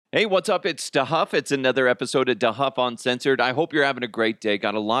Hey, what's up? It's DeHuff. It's another episode of DeHuff Uncensored. I hope you're having a great day.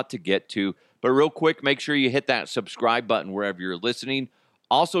 Got a lot to get to. But real quick, make sure you hit that subscribe button wherever you're listening.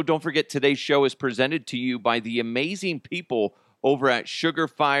 Also, don't forget today's show is presented to you by the amazing people over at Sugar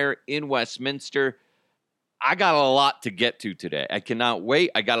Fire in Westminster. I got a lot to get to today. I cannot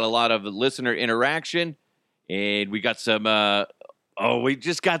wait. I got a lot of listener interaction. And we got some, we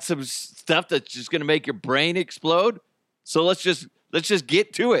just got some stuff that's just going to make your brain explode. So let's just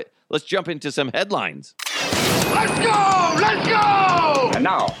get to it. Let's jump into some headlines. Let's go! Let's go! And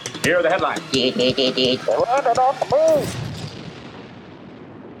now, here are the headlines.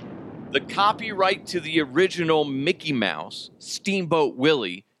 The copyright to the original Mickey Mouse, Steamboat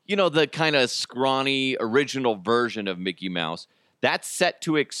Willie, you know, the kind of scrawny original version of Mickey Mouse, that's set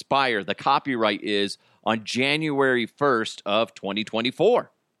to expire. The copyright is on January 1st of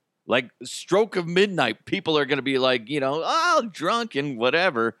 2024. Like, stroke of midnight, people are going to be like, drunk and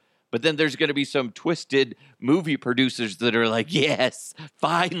whatever. But then there's going to be some twisted movie producers that are like, yes,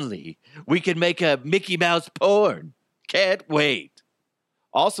 finally, we can make a Mickey Mouse porn. Can't wait.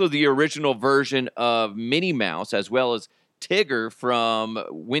 Also, the original version of Minnie Mouse, as well as Tigger from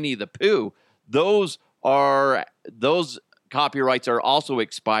Winnie the Pooh, those copyrights are also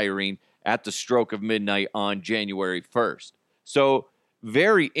expiring at the stroke of midnight on January 1st. So,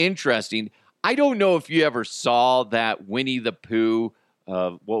 very interesting. I don't know if you ever saw that Winnie the Pooh,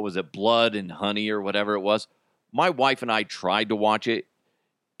 what was it, Blood and Honey or whatever it was. My wife and I tried to watch it.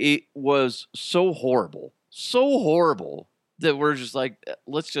 It was so horrible that we're just like,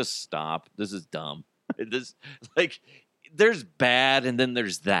 let's just stop. This is dumb. There's bad and then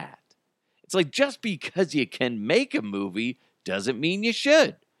there's that. It's like, just because you can make a movie doesn't mean you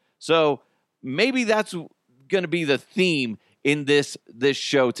should. So maybe that's going to be the theme in this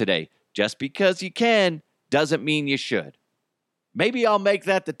show today. Just because you can doesn't mean you should. Maybe I'll make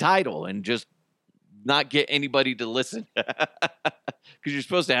that the title and just not get anybody to listen. Because you're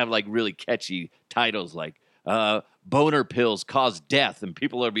supposed to have like really catchy titles like boner pills cause death. And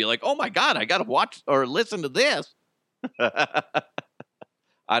people will be like, oh my God, I got to watch or listen to this.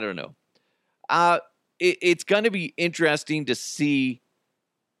 I don't know. It's going to be interesting to see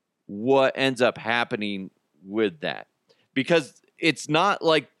what ends up happening with that. Because it's not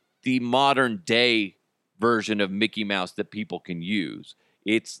like the modern day version of Mickey Mouse that people can use.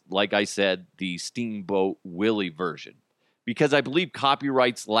 It's, like I said, the Steamboat Willie version. Because I believe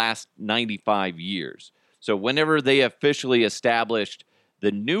copyrights last 95 years. So whenever they officially established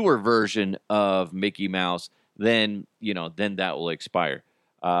the newer version of Mickey Mouse, then that will expire.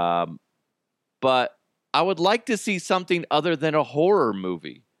 But I would like to see something other than a horror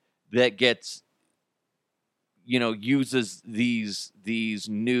movie that gets uses these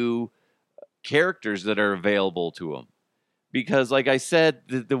new characters that are available to them. Because, like I said,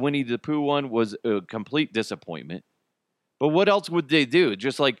 the Winnie the Pooh one was a complete disappointment. But what else would they do?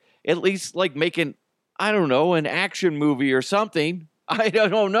 Just at least making, I don't know, an action movie or something. I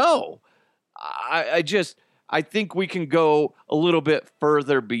don't know. I think we can go a little bit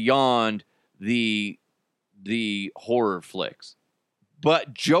further beyond the horror flicks.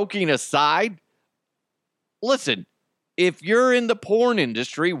 But joking aside, listen, if you're in the porn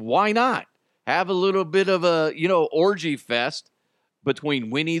industry, why not have a little bit of a, orgy fest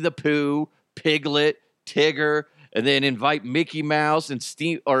between Winnie the Pooh, Piglet, Tigger, and then invite Mickey Mouse and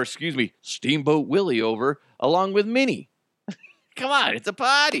Steamboat Willie over along with Minnie. Come on, it's a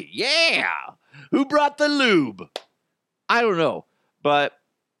party. Yeah. Who brought the lube? I don't know, but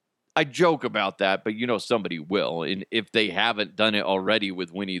I joke about that, but somebody will. And if they haven't done it already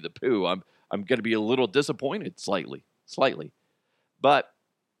with Winnie the Pooh, I'm going to be a little disappointed, slightly. But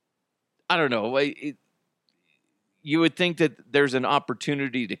I don't know. You would think that there's an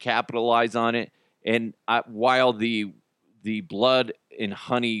opportunity to capitalize on it. And while the Blood and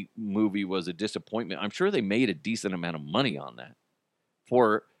Honey movie was a disappointment, I'm sure they made a decent amount of money on that.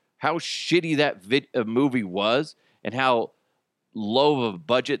 For how shitty that movie was and how low of a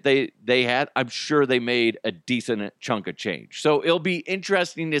budget they had, I'm sure they made a decent chunk of change. So it'll be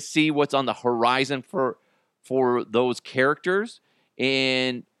interesting to see what's on the horizon for those characters,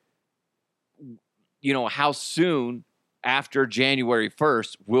 and how soon after January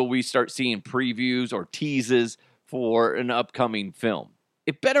 1st will we start seeing previews or teases for an upcoming film.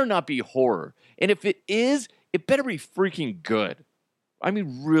 It better not be horror, and if it is, it better be freaking good. I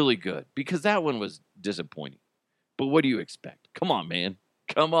mean, really good, because that one was disappointing. But what do you expect? Come on, man.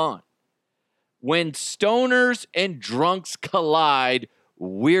 Come on. When stoners and drunks collide,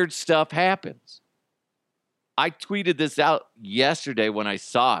 weird stuff happens. I tweeted this out yesterday when I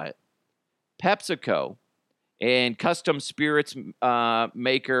saw it. PepsiCo And custom spirits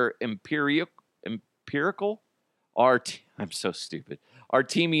maker Empirical I'm so stupid. Are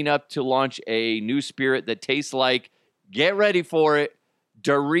teaming up to launch a new spirit that tastes like, get ready for it,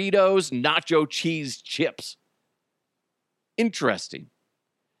 Doritos nacho cheese chips. Interesting.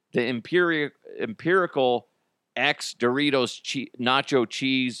 The Empirical X Doritos nacho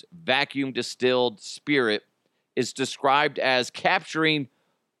cheese vacuum distilled spirit is described as capturing,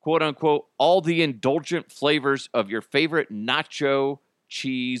 quote unquote, all the indulgent flavors of your favorite nacho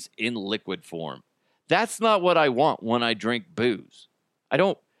cheese in liquid form. That's not what I want when I drink booze. I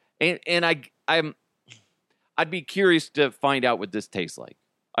don't, and I'd be curious to find out what this tastes like.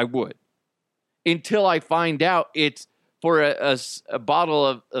 I would. Until I find out it's for a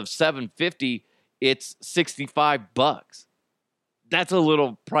bottle of 750, it's $65. That's a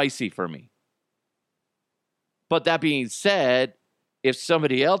little pricey for me. But that being said, if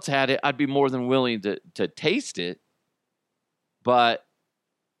somebody else had it, I'd be more than willing to taste it. But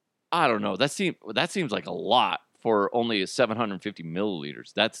I don't know. That seems like a lot for only 750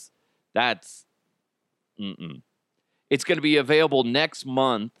 milliliters. That's It's going to be available next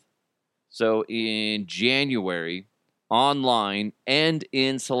month, so in January, online and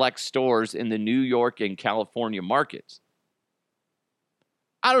in select stores in the New York and California markets.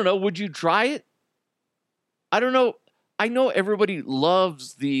 I don't know. Would you try it? I don't know. I know everybody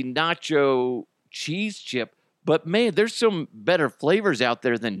loves the nacho cheese chip, but man, there's some better flavors out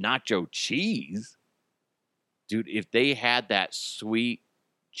there than nacho cheese. Dude, if they had that sweet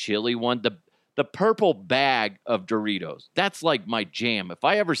chili one, the purple bag of Doritos, that's like my jam. If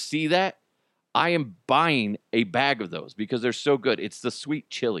I ever see that, I am buying a bag of those because they're so good. It's the sweet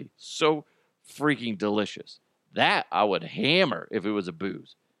chili. So freaking delicious. That I would hammer if it was a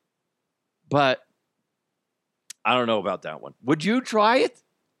booze. But I don't know about that one. Would you try it?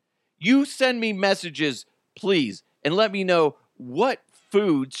 You send me messages, please, and let me know what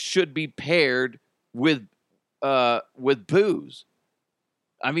foods should be paired with booze.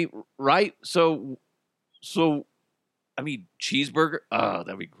 I mean, right? So I mean, cheeseburger? Oh,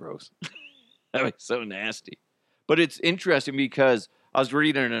 that'd be gross. That'd be so nasty. But it's interesting because I was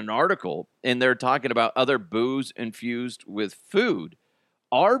reading an article and they're talking about other booze infused with food.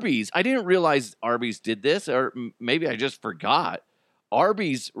 Arby's, I didn't realize Arby's did this, or maybe I just forgot.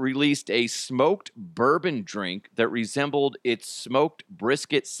 Arby's released a smoked bourbon drink that resembled its smoked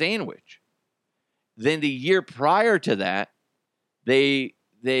brisket sandwich. Then the year prior to that, they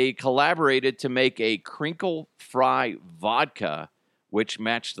collaborated to make a crinkle fry vodka, which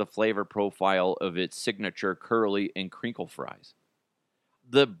matched the flavor profile of its signature curly and crinkle fries.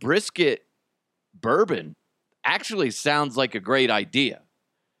 The brisket bourbon actually sounds like a great idea.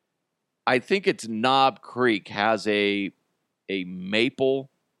 I think it's Knob Creek has a maple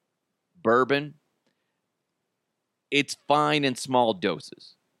bourbon. It's fine in small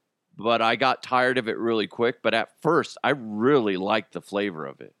doses, but I got tired of it really quick. But at first, I really liked the flavor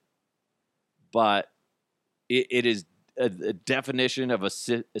of it. But it is a definition of a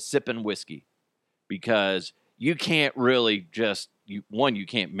sipping whiskey because you can't really just, you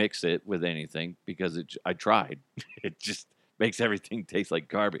can't mix it with anything because I tried. It just makes everything taste like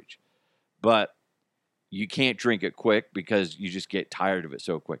garbage. But you can't drink it quick because you just get tired of it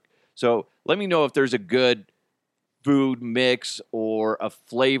so quick. So let me know if there's a good food mix or a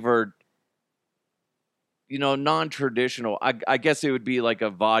flavored, non-traditional. I guess it would be like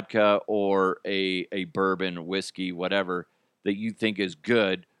a vodka or a bourbon, whiskey, whatever, that you think is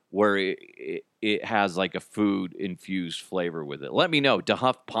good where it has like a food-infused flavor with it. Let me know,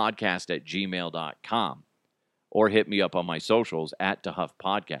 DeHuffPodcast@gmail.com, or hit me up on my socials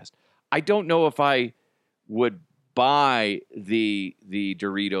 @DeHuffPodcast. I don't know if I would buy the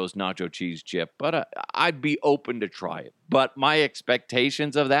Doritos nacho cheese chip, but I'd be open to try it. But my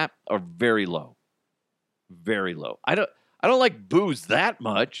expectations of that are very low. Very low. I don't like booze that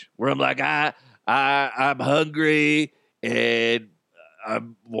much where I'm like, I'm hungry and I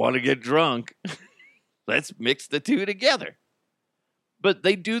want to get drunk. Let's mix the two together. But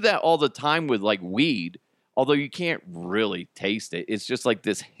they do that all the time with like weed, although you can't really taste it. It's just like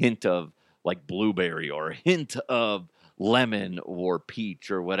this hint of like blueberry or a hint of lemon or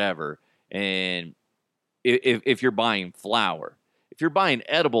peach or whatever. And if you're buying flour, if you're buying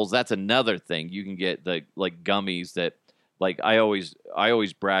edibles, that's another thing. You can get the like gummies that, like, I always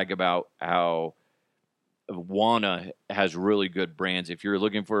brag about how Wana has really good brands. If you're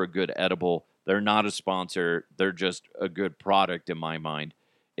looking for a good edible, they're not a sponsor. They're just a good product in my mind.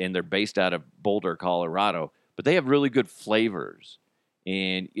 And they're based out of Boulder, Colorado. But they have really good flavors.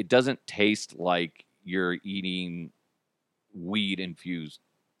 And it doesn't taste like you're eating weed-infused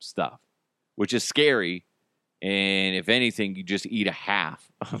stuff, which is scary And if anything, you just eat a half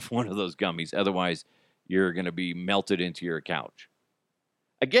of one of those gummies. Otherwise, you're going to be melted into your couch.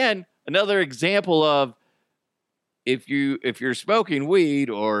 Again, another example of if you're smoking weed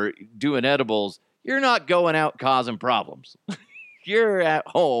or doing edibles, you're not going out causing problems. You're at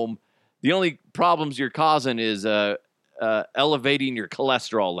home. The only problems you're causing is elevating your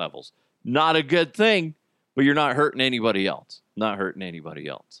cholesterol levels. Not a good thing, but you're not hurting anybody else. Not hurting anybody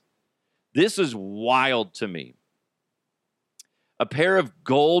else. This is wild to me. A pair of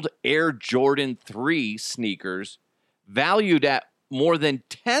gold Air Jordan 3 sneakers valued at more than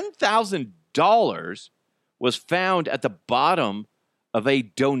 $10,000 was found at the bottom of a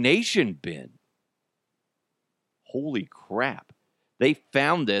donation bin. Holy crap. They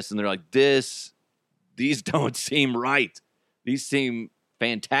found this and they're like, these don't seem right. These seem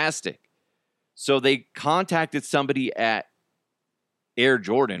fantastic. So they contacted somebody at Air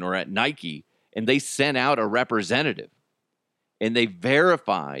Jordan or at Nike, and they sent out a representative. And they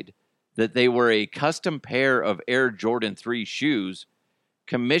verified that they were a custom pair of Air Jordan 3 shoes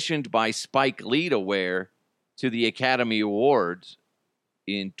commissioned by Spike Lee to wear to the Academy Awards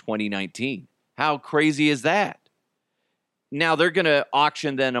in 2019. How crazy is that? Now they're going to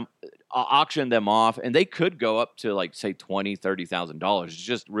auction them off, and they could go up to like say $20,000, $30,000. It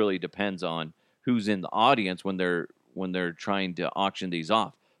just really depends on who's in the audience when they're trying to auction these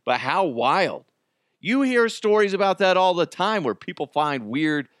off. But how wild! You hear stories about that all the time, where people find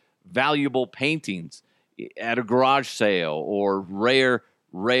weird, valuable paintings at a garage sale or rare.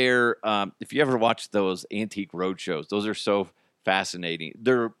 If you ever watch those antique roadshows, those are so fascinating.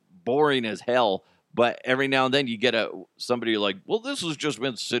 They're boring as hell. But every now and then you get somebody like, well, this has just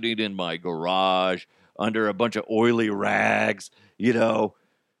been sitting in my garage under a bunch of oily rags,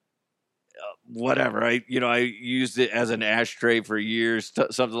 whatever. I used it as an ashtray for years,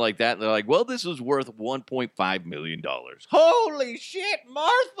 something like that. And they're like, well, this is worth $1.5 million. Holy shit,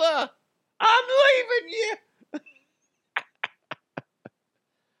 Martha, I'm leaving you.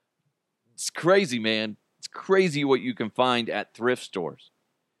 It's crazy, man. It's crazy what you can find at thrift stores.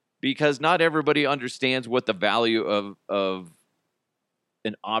 Because not everybody understands what the value of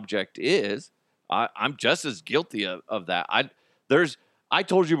an object is. I'm just as guilty of that. I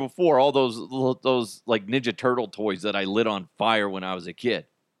told you before, all those like Ninja Turtle toys that I lit on fire when I was a kid.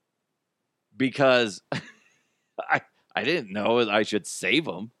 Because I didn't know I should save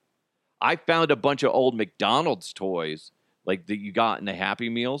them. I found a bunch of old McDonald's toys like that you got in the Happy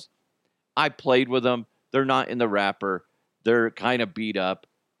Meals. I played with them. They're not in the wrapper. They're kind of beat up.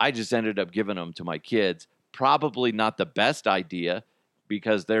 I just ended up giving them to my kids. Probably not the best idea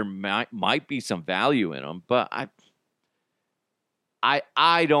because there might be some value in them, but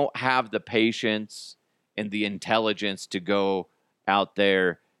I don't have the patience and the intelligence to go out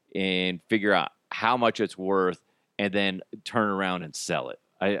there and figure out how much it's worth and then turn around and sell it.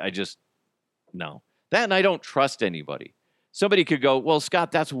 I just, no. That, and I don't trust anybody. Somebody could go, well,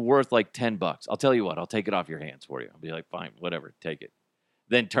 Scott, that's worth like $10. I'll tell you what, I'll take it off your hands for you. I'll be like, fine, whatever, take it.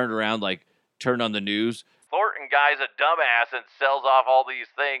 Then turn around, like turn on the news. Thornton guy's a dumbass and sells off all these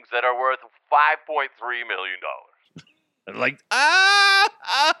things that are worth $5.3 million. And like,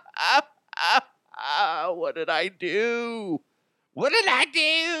 what did I do? What did I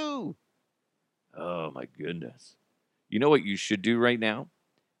do? Oh my goodness. You know what you should do right now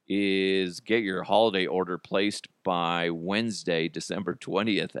is get your holiday order placed by Wednesday, December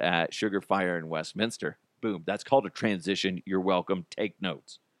 20th at Sugar Fire in Westminster. Boom. That's called a transition. You're welcome. Take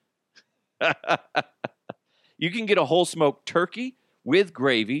notes. You can get a whole smoked turkey with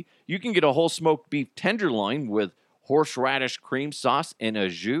gravy. You can get a whole smoked beef tenderloin with horseradish cream sauce and au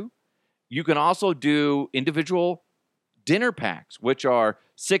jus. You can also do individual dinner packs, which are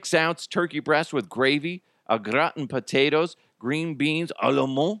 6-ounce turkey breast with gravy, au gratin potatoes, green beans à la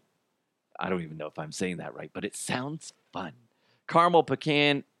menthe. I don't even know if I'm saying that right, but it sounds fun. Caramel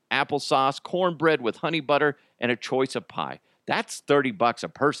pecan applesauce, cornbread with honey butter, and a choice of pie. That's $30 a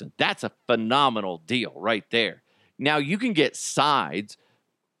person. That's a phenomenal deal right there. Now, you can get sides,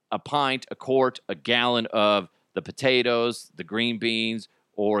 a pint, a quart, a gallon of the potatoes, the green beans,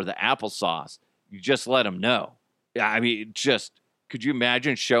 or the applesauce. You just let them know. I mean, could you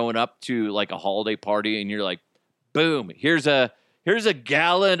imagine showing up to like a holiday party and you're like, boom, here's a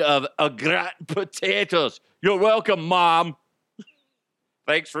gallon of au gratin potatoes. You're welcome, Mom.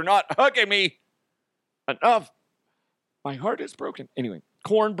 Thanks for not hugging me enough. My heart is broken. Anyway,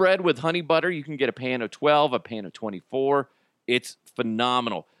 cornbread with honey butter. You can get a pan of 12, a pan of 24. It's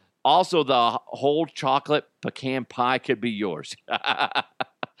phenomenal. Also, the whole chocolate pecan pie could be yours.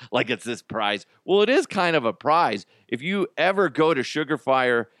 Like it's this prize. Well, it is kind of a prize. If you ever go to Sugar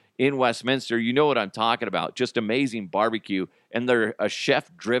Fire in Westminster, you know what I'm talking about. Just amazing barbecue, and they're a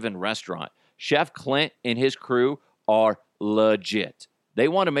chef-driven restaurant. Chef Clint and his crew are legit. They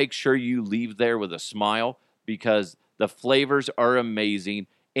want to make sure you leave there with a smile because the flavors are amazing,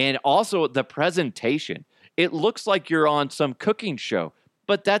 and also the presentation. It looks like you're on some cooking show,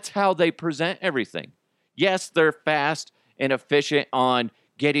 but that's how they present everything. Yes, they're fast and efficient on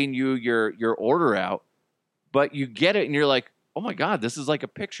getting you your order out, but you get it and you're like, oh my God, this is like a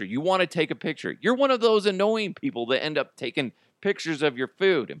picture. You want to take a picture. You're one of those annoying people that end up taking pictures of your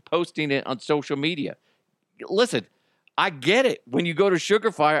food and posting it on social media. Listen, I get it. When you go to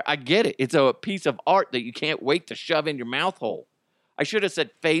Sugar Fire, I get it. It's a piece of art that you can't wait to shove in your mouth hole. I should have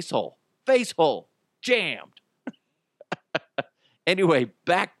said face hole. Face hole. Jammed. Anyway,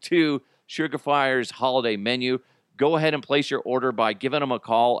 back to Sugar Fire's holiday menu. Go ahead and place your order by giving them a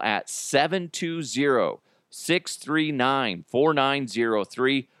call at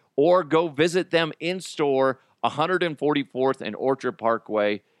 720-639-4903 or go visit them in store, 144th and Orchard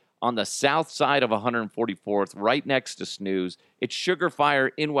Parkway on the south side of 144th, right next to Snooze. It's Sugar Fire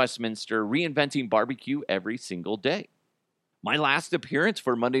in Westminster, reinventing barbecue every single day. My last appearance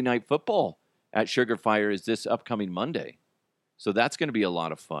for Monday Night Football at Sugar Fire is this upcoming Monday. So that's going to be a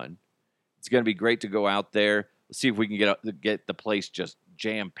lot of fun. It's going to be great to go out there. Let's see if we can get the place just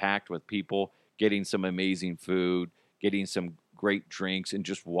jam-packed with people, getting some amazing food, getting some great drinks, and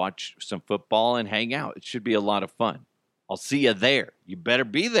just watch some football and hang out. It should be a lot of fun. I'll see you there. You better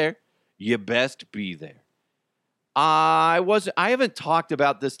be there. You best be there. I haven't talked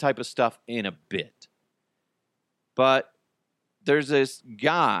about this type of stuff in a bit, but there's this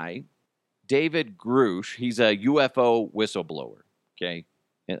guy, David Grush. He's a UFO whistleblower, okay?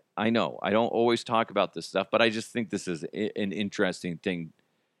 And I know I don't always talk about this stuff, but I just think this is an interesting thing.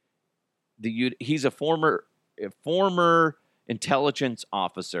 He's a former intelligence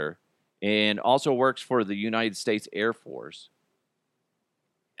officer and also works for the United States Air Force.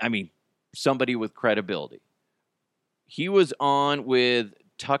 I mean, somebody with credibility. He was on with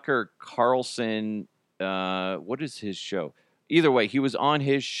Tucker Carlson. What is his show? Either way, he was on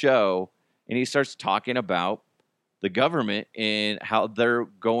his show, and he starts talking about the government and how they're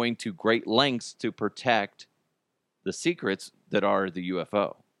going to great lengths to protect the secrets that are the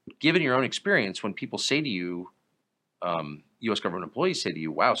UFO. Given your own experience, when people say to you, U.S. government employees say to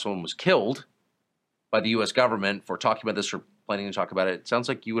you, wow, someone was killed by the U.S. government for talking about this or planning to talk about it, it sounds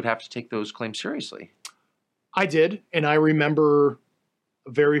like you would have to take those claims seriously. I did, and I remember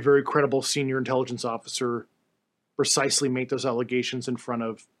a very, very credible senior intelligence officer precisely make those allegations in front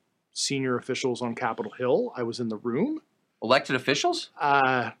of senior officials on Capitol Hill. I was in the room. Elected officials?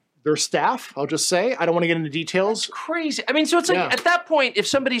 Their staff, I'll just say. I don't want to get into details. That's crazy. I mean, so it's like at that point, if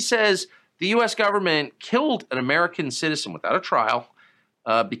somebody says the U.S. government killed an American citizen without a trial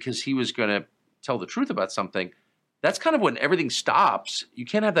because he was going to tell the truth about something, that's kind of when everything stops. You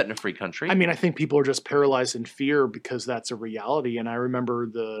can't have that in a free country. I mean, I think people are just paralyzed in fear because that's a reality. And I remember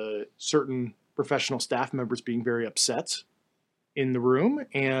the certain professional staff members being very upset in the room.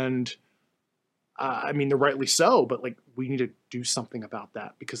 And I mean, they're rightly so, but like, we need to do something about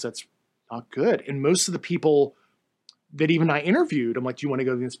that because that's not good. And most of the people that even I interviewed, I'm like, do you want to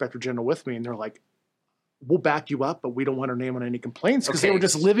go to the inspector general with me? And they're like, we'll back you up, but we don't want our name on any complaints because they were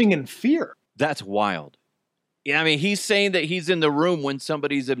just living in fear. That's wild. Yeah, I mean, he's saying that he's in the room when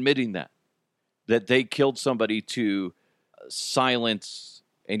somebody's admitting that they killed somebody to silence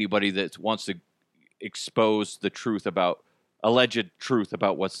anybody that wants to expose the truth about, alleged truth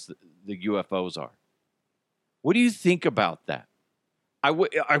about what the UFOs are. What do you think about that? I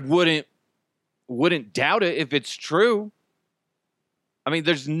wouldn't doubt it if it's true. I mean,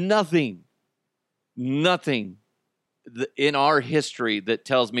 there's nothing in our history that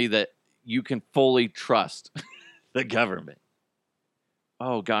tells me that you can fully trust the government.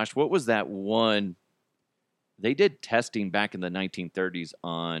 Oh gosh, what was that one? They did testing back in the 1930s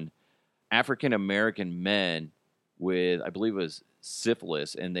on African American men with, I believe it was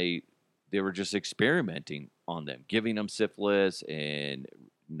syphilis, and they were just experimenting on them, giving them syphilis and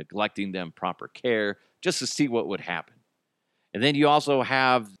neglecting them proper care just to see what would happen. And then you also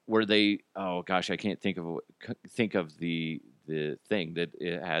have where they, oh gosh, I can't think of the thing that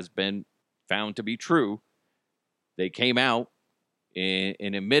it has been found to be true. They came out and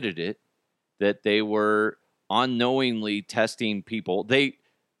admitted it, that they were unknowingly testing people. The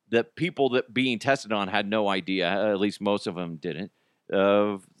people that being tested on had no idea, at least most of them didn't,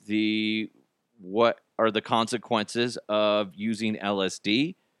 of what are the consequences of using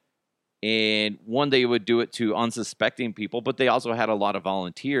LSD. And one, they would do it to unsuspecting people, but they also had a lot of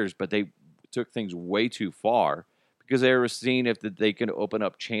volunteers, but they took things way too far because they were seeing if they can open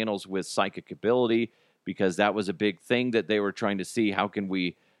up channels with psychic ability, because that was a big thing that they were trying to see. How can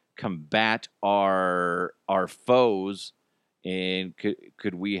we combat our foes, and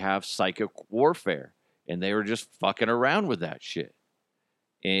could we have psychic warfare? And they were just fucking around with that shit.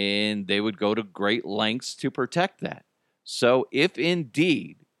 And they would go to great lengths to protect that. So if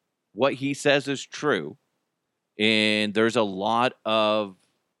indeed what he says is true, and there's a lot of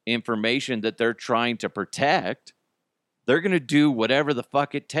information that they're trying to protect, they're going to do whatever the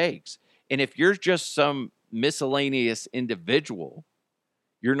fuck it takes. And if you're just some miscellaneous individual,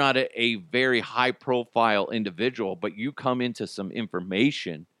 you're not a very high-profile individual, but you come into some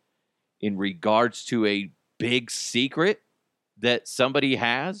information in regards to a big secret that somebody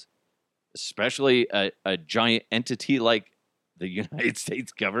has, especially a giant entity like the United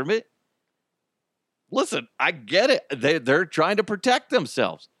States government. Listen, I get it. They're trying to protect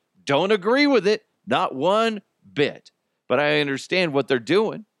themselves. Don't agree with it, not one bit. But I understand what they're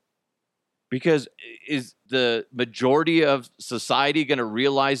doing, because is the majority of society going to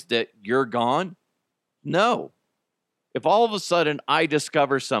realize that you're gone? No. If all of a sudden I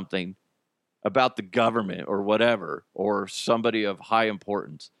discover something about the government or whatever, or somebody of high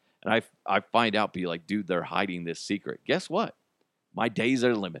importance, and I find out, be like, dude, they're hiding this secret. Guess what? My days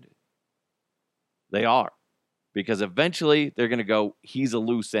are limited. They are. Because eventually they're going to go, he's a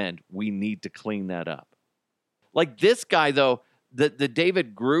loose end. We need to clean that up. Like this guy, though, the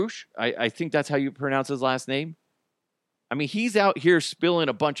David Grush, I think that's how you pronounce his last name. I mean, he's out here spilling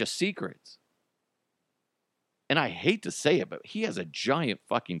a bunch of secrets. And I hate to say it, but he has a giant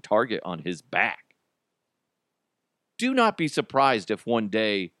fucking target on his back. Do not be surprised if one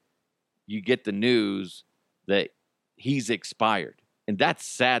day you get the news that he's expired. And that's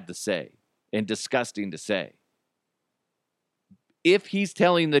sad to say and disgusting to say. If he's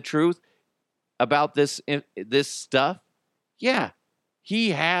telling the truth about this stuff, yeah,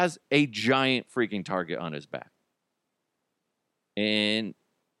 he has a giant freaking target on his back. And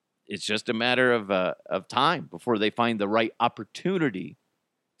it's just a matter of time before they find the right opportunity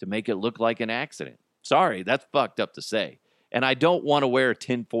to make it look like an accident. Sorry, that's fucked up to say. And I don't want to wear a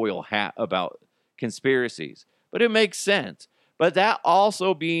tinfoil hat about conspiracies, but it makes sense. But that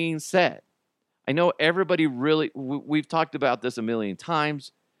also being said, I know everybody really, we've talked about this a million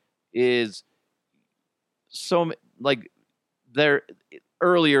times, is so, like, there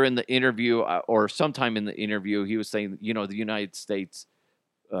earlier in the interview, or sometime in the interview, he was saying, you know, the United States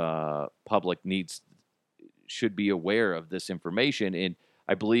public should be aware of this information. And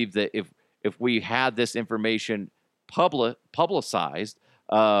I believe that if we had this information publicized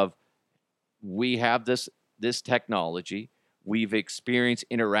of, we have this technology, we've experienced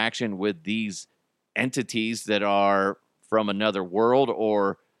interaction with these entities that are from another world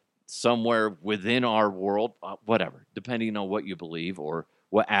or somewhere within our world, whatever, depending on what you believe or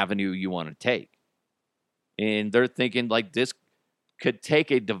what avenue you want to take. And they're thinking like this could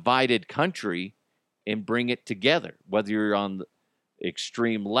take a divided country and bring it together, whether you're on the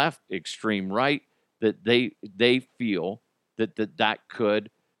extreme left, extreme right, that they feel that could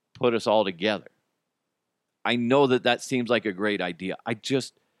put us all together. I know that seems like a great idea.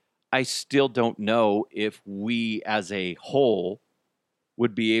 I still don't know if we as a whole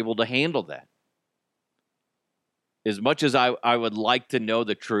would be able to handle that. As much as I would like to know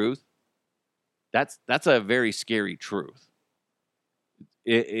the truth, that's a very scary truth.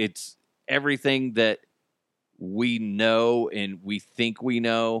 It's everything that we know and we think we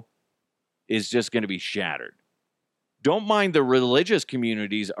know is just going to be shattered. Don't mind the religious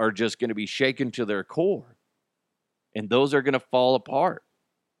communities are just going to be shaken to their core. And those are going to fall apart.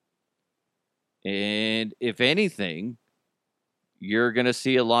 And if anything, you're going to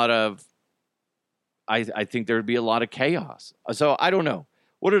see a lot of, I think there'd be a lot of chaos. So I don't know.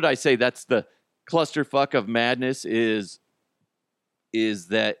 What did I say? That's the clusterfuck of madness is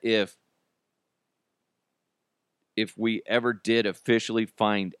that if we ever did officially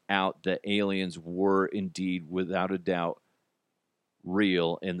find out that aliens were indeed, without a doubt,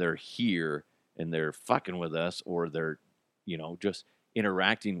 real, and they're here, and they're fucking with us, or they're, just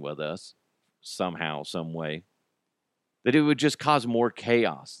interacting with us somehow, some way, that it would just cause more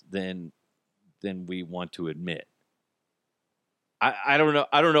chaos than we want to admit. I don't know.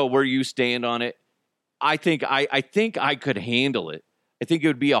 I don't know where you stand on it. I think I could handle it. I think it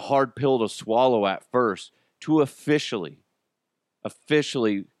would be a hard pill to swallow at first to officially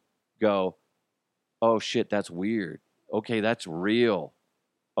go, oh shit, that's weird. Okay, that's real.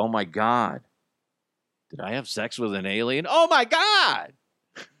 Oh my God. Did I have sex with an alien? Oh my God.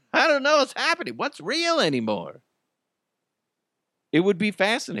 I don't know what's happening. What's real anymore? It would be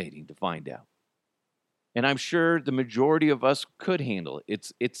fascinating to find out. And I'm sure the majority of us could handle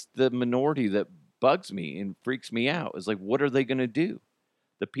it. It's the minority that bugs me and freaks me out. It's like, what are they going to do?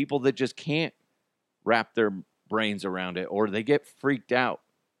 The people that just can't wrap their brains around it, or they get freaked out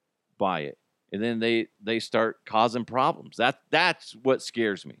by it, and then they start causing problems. That's what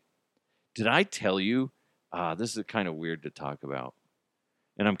scares me. Did I tell you? This is kind of weird to talk about,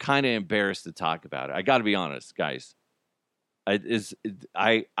 and I'm kind of embarrassed to talk about it. I got to be honest, guys.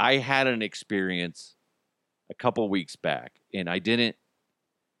 I had an experience a couple weeks back, and I didn't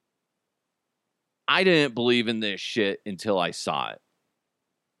believe in this shit until I saw it.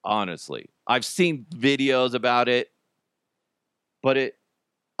 Honestly, I've seen videos about it, but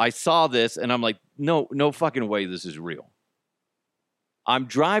I saw this and I'm like, no fucking way this is real. I'm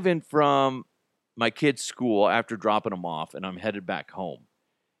driving from my kid's school after dropping them off, and I'm headed back home.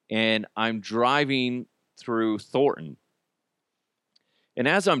 And I'm driving through Thornton. And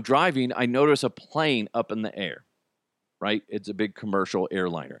as I'm driving, I notice a plane up in the air, right? It's a big commercial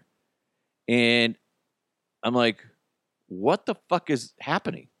airliner. And I'm like, what the fuck is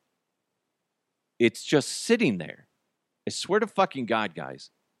happening? It's just sitting there. I swear to fucking God, guys.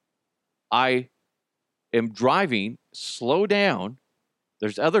 I am driving, slow down.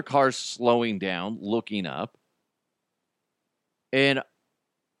 There's other cars slowing down, looking up. And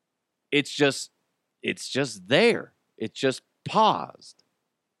it's just there. It's just paused.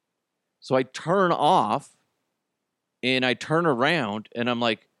 So I turn off and I turn around and I'm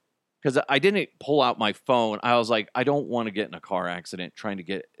like, because I didn't pull out my phone. I was like, I don't want to get in a car accident trying to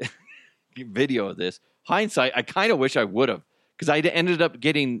get video of this. Hindsight, I kind of wish I would have, because I ended up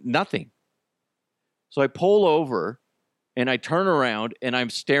getting nothing. So I pull over and I turn around and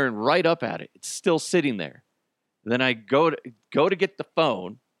I'm staring right up at it. It's still sitting there. Then I go to get the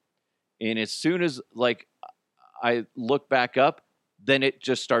phone, and as soon as like I look back up, then it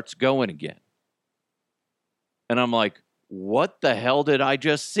just starts going again. And I'm like, what the hell did I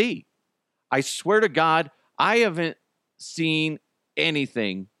just see? I swear to God, I haven't seen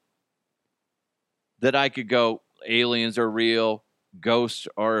anything that I could go, aliens are real, ghosts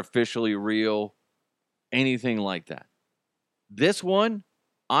are officially real, anything like that. This one,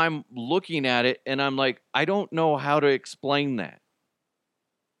 I'm looking at it and I'm like, I don't know how to explain that.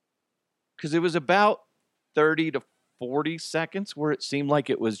 Because it was about 30 to 40 seconds where it seemed like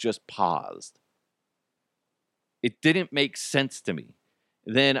it was just paused. It didn't make sense to me.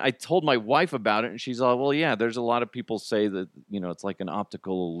 Then I told my wife about it, and she's like, well, yeah, there's a lot of people say that, it's like an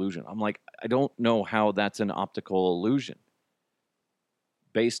optical illusion. I'm like, I don't know how that's an optical illusion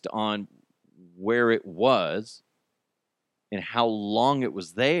based on where it was and how long it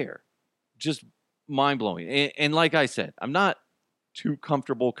was there. Just mind-blowing. And like I said, I'm not too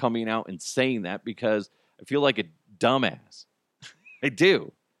comfortable coming out and saying that because I feel like a dumbass. I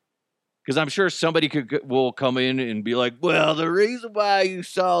do. Because I'm sure somebody will come in and be like, well, the reason why you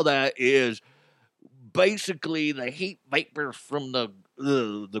saw that is basically the heat vapor from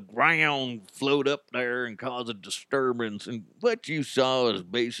the ground float up there and cause a disturbance. And what you saw is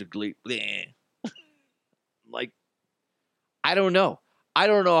basically, like, I don't know. I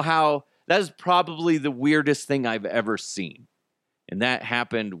don't know how. That is probably the weirdest thing I've ever seen. And that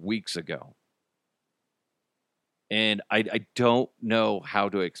happened weeks ago. And I don't know how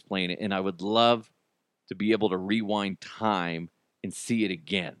to explain it. And I would love to be able to rewind time and see it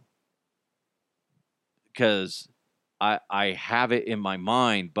again. Because I have it in my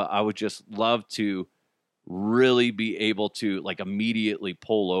mind, but I would just love to really be able to like immediately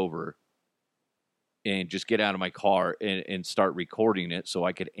pull over and just get out of my car and start recording it so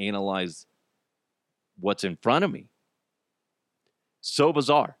I could analyze what's in front of me. So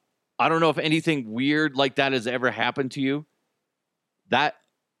bizarre. I don't know if anything weird like that has ever happened to you. That,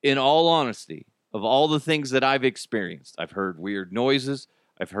 in all honesty, of all the things that I've experienced, I've heard weird noises,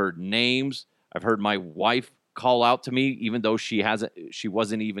 I've heard names, I've heard my wife call out to me even though she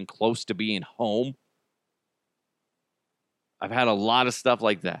wasn't even close to being home. I've had a lot of stuff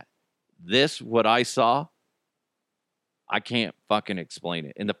like that. This, what I saw, I can't fucking explain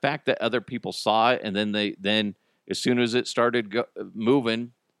it. And the fact that other people saw it and then as soon as it started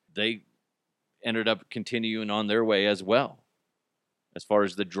moving, they ended up continuing on their way as well, as far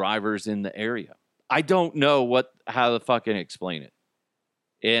as the drivers in the area. I don't know how to fucking explain it.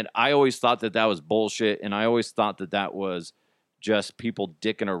 And I always thought that was bullshit, and I always thought that was just people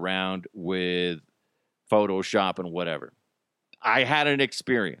dicking around with Photoshop and whatever. I had an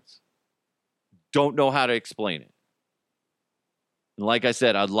experience. Don't know how to explain it. And like I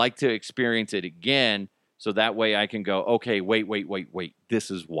said, I'd like to experience it again, so that way I can go, okay, wait.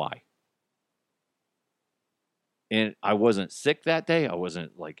 This is why. And I wasn't sick that day. I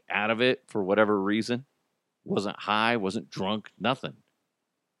wasn't like out of it for whatever reason. Wasn't high, wasn't drunk, nothing.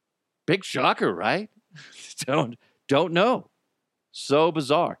 Big shocker, right? Don't know. So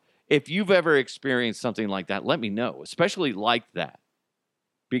bizarre. If you've ever experienced something like that, let me know, especially like that,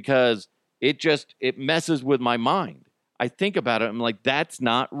 because it messes with my mind. I think about it. I'm like, that's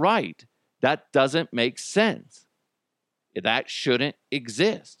not right. That doesn't make sense. That shouldn't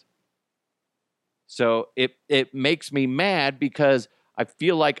exist. So it makes me mad because I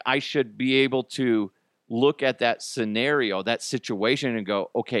feel like I should be able to look at that scenario, that situation, and go,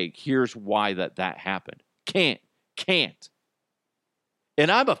 okay, here's why that happened. Can't.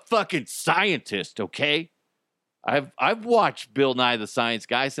 And I'm a fucking scientist, okay? I've watched Bill Nye the Science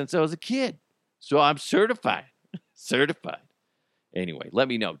Guy since I was a kid. So I'm certified. Certified. Anyway, let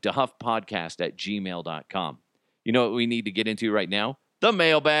me know. DeHuffPodcast@gmail.com. You know what we need to get into right now? The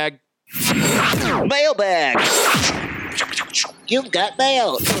mailbag. Mailbag. You've got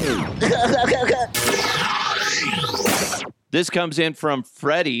mail. This comes in from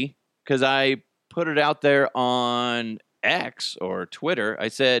Freddie because I put it out there on X or Twitter. I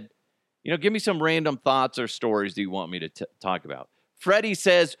said, give me some random thoughts or stories that you want me to talk about. Freddie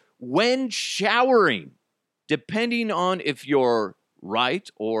says, when showering, depending on if you're right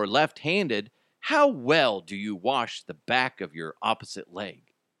or left-handed, how well do you wash the back of your opposite leg?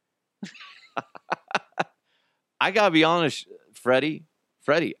 I gotta be honest, Freddie,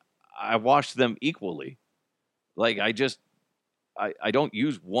 I wash them equally. Like I don't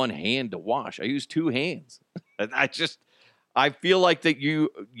use one hand to wash. I use two hands. I feel like that you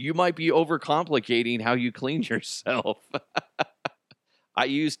might be overcomplicating how you clean yourself. I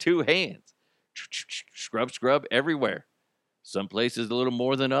use two hands. Scrub everywhere. Some places a little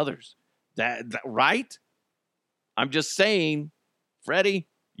more than others. That right? I'm just saying, Freddie,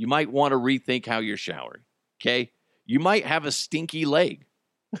 you might want to rethink how you're showering. Okay? You might have a stinky leg.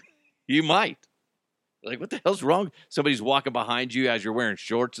 You might. Like, what the hell's wrong? Somebody's walking behind you as you're wearing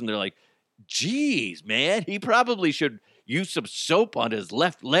shorts, and they're like, geez, man, he probably should use some soap on his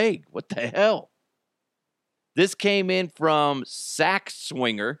left leg. What the hell? This came in from Sack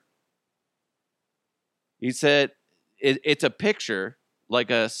Swinger. He said, it's a picture, like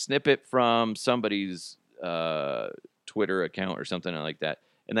a snippet from somebody's Twitter account or something like that.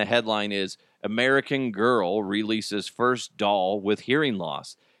 And the headline is, American Girl releases first doll with hearing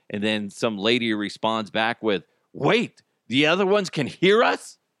loss. And then some lady responds back with, wait, the other ones can hear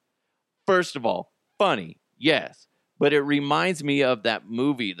us? First of all, funny, yes. But it reminds me of that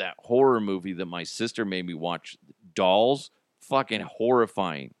movie, that horror movie that my sister made me watch, Dolls. Fucking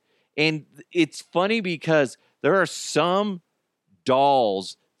horrifying. And it's funny because there are some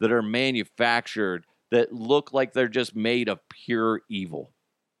dolls that are manufactured that look like they're just made of pure evil.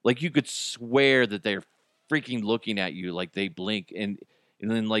 Like you could swear that they're freaking looking at you like they blink. And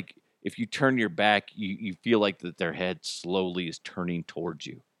then like if you turn your back, you feel like that their head slowly is turning towards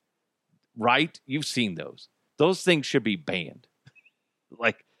you. Right? You've seen those. Those things should be banned.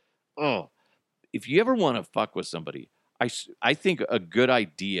 Like, oh, if you ever want to fuck with somebody, I think a good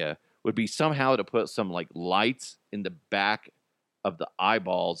idea would be somehow to put some like lights in the back of the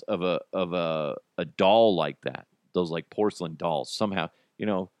eyeballs of a doll like that. Those like porcelain dolls. Somehow,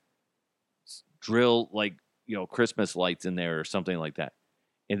 drill like, Christmas lights in there or something like that.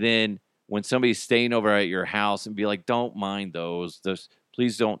 And then when somebody's staying over at your house and be like, don't mind those.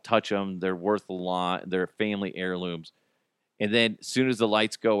 Please don't touch them. They're worth a lot. They're family heirlooms. And then as soon as the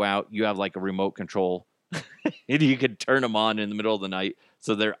lights go out, you have like a remote control and you could turn them on in the middle of the night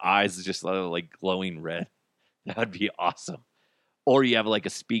so their eyes just like glowing red. That would be awesome. Or you have like a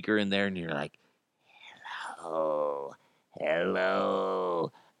speaker in there and you're like, hello,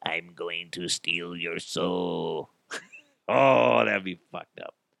 I'm going to steal your soul. Oh, that'd be fucked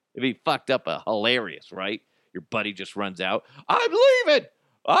up. It'd be fucked up, hilarious, right? Your buddy just runs out. I'm leaving.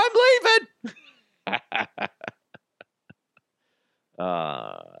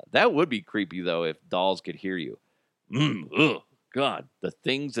 That would be creepy, though, if dolls could hear you. Oh, God, the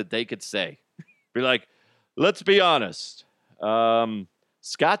things that they could say. Be like, let's be honest.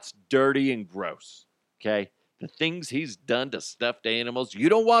 Scott's dirty and gross, okay? The things he's done to stuffed animals, you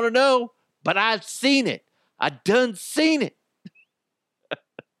don't want to know, but I've seen it. I done seen it.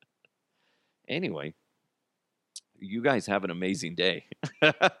 Anyway, you guys have an amazing day.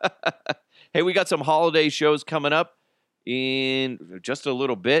 Hey, we got some holiday shows coming up in just a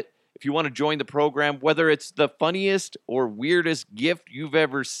little bit. If you want to join the program, whether it's the funniest or weirdest gift you've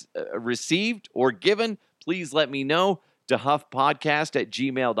ever received or given, please let me know.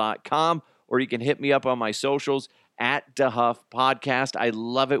 DeHuffPodcast@gmail.com, or you can hit me up on my socials at DeHuffPodcast. I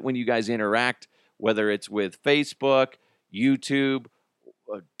love it when you guys interact, whether it's with Facebook, YouTube,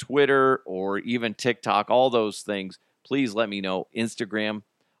 Twitter or even TikTok, all those things, please let me know. Instagram,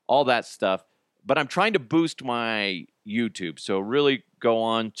 all that stuff. But I'm trying to boost my YouTube. So really go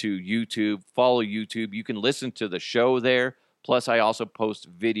on to YouTube, follow YouTube. You can listen to the show there. Plus, I also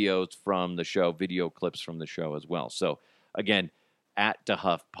post videos from the show, video clips from the show as well. So again, at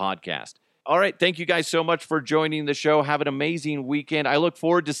DeHuff Podcast. All right. Thank you guys so much for joining the show. Have an amazing weekend. I look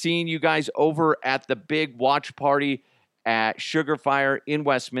forward to seeing you guys over at the big watch party at Sugar Fire in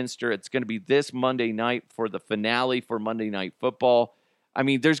Westminster. It's going to be this Monday night for the finale for Monday Night Football. I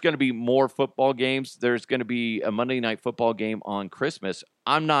mean, there's going to be more football games. There's going to be a Monday Night Football game on Christmas.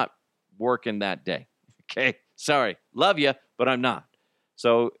 I'm not working that day. Okay? Sorry. Love you, but I'm not.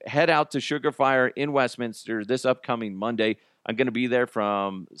 So head out to Sugar Fire in Westminster this upcoming Monday. I'm going to be there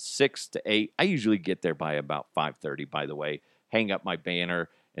from 6 to 8. I usually get there by about 5:30, by the way. Hang up my banner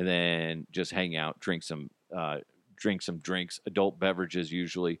and then just hang out, drink some drinks, adult beverages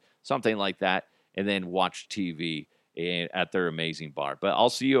usually, something like that, and then watch TV at their amazing bar. But I'll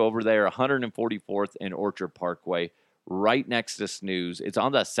see you over there, 144th and Orchard Parkway, right next to Snooze. It's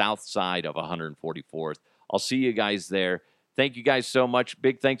on the south side of 144th. I'll see you guys there. Thank you guys so much.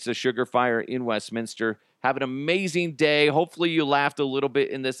 Big thanks to Sugar Fire in Westminster. Have an amazing day. Hopefully you laughed a little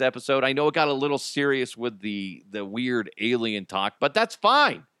bit in this episode. I know it got a little serious with the weird alien talk, but that's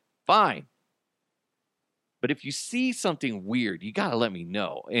fine. Fine. But if you see something weird, you got to let me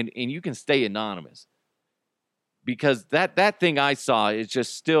know. And you can stay anonymous. Because that thing I saw is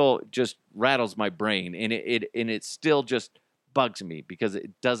just still just rattles my brain. And it still just bugs me because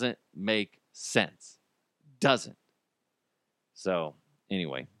it doesn't make sense. Doesn't. So,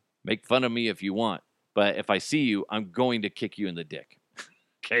 anyway, make fun of me if you want. But if I see you, I'm going to kick you in the dick.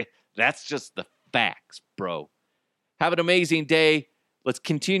 Okay? That's just the facts, bro. Have an amazing day. Let's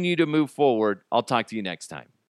continue to move forward. I'll talk to you next time.